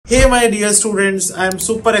Hey my dear students, I am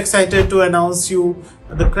super excited to announce you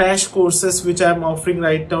the crash courses which I am offering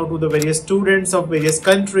right now to the various students of various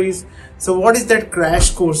countries. So what is that crash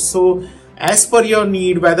course? So as per your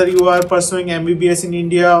need, whether you are pursuing MBBS in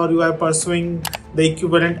India or you are pursuing the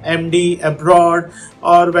equivalent MD abroad,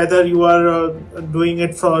 or whether you are doing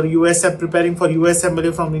it for preparing for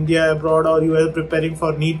USMLE from India abroad, or you are preparing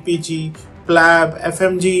for NEET-PG, PLAB,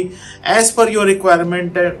 FMGE, as per your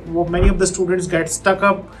requirement. Many of the students get stuck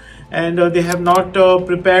up and they have not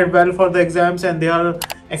prepared well for the exams, and they are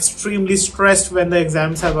extremely stressed when the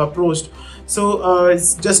exams have approached. So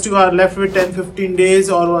it's just you are left with 10-15 days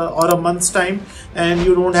or a month's time, and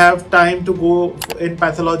you don't have time to go in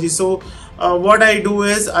pathology. So what I do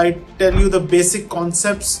is I tell you the basic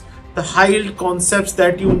concepts, the high-yield concepts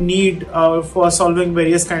that you need for solving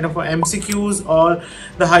various kind of MCQs, or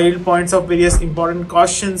the high-yield points of various important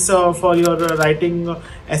questions for your writing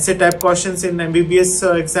essay type questions in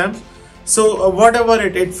MBBS exams. So whatever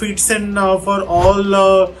it fits in for all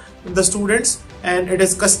the students, and it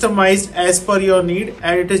is customized as per your need,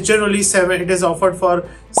 and it is generally it is offered for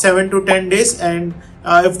 7 to 10 days, and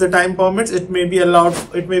if the time permits, it may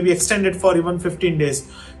be extended for even 15 days.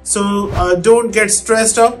 So don't get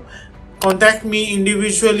stressed up. Contact me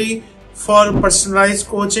individually for personalized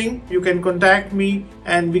coaching. You can contact me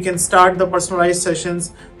and we can start the personalized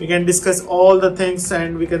sessions. We can discuss all the things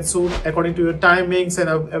and we can suit according to your timings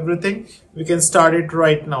and everything. We can start it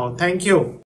right now. Thank you.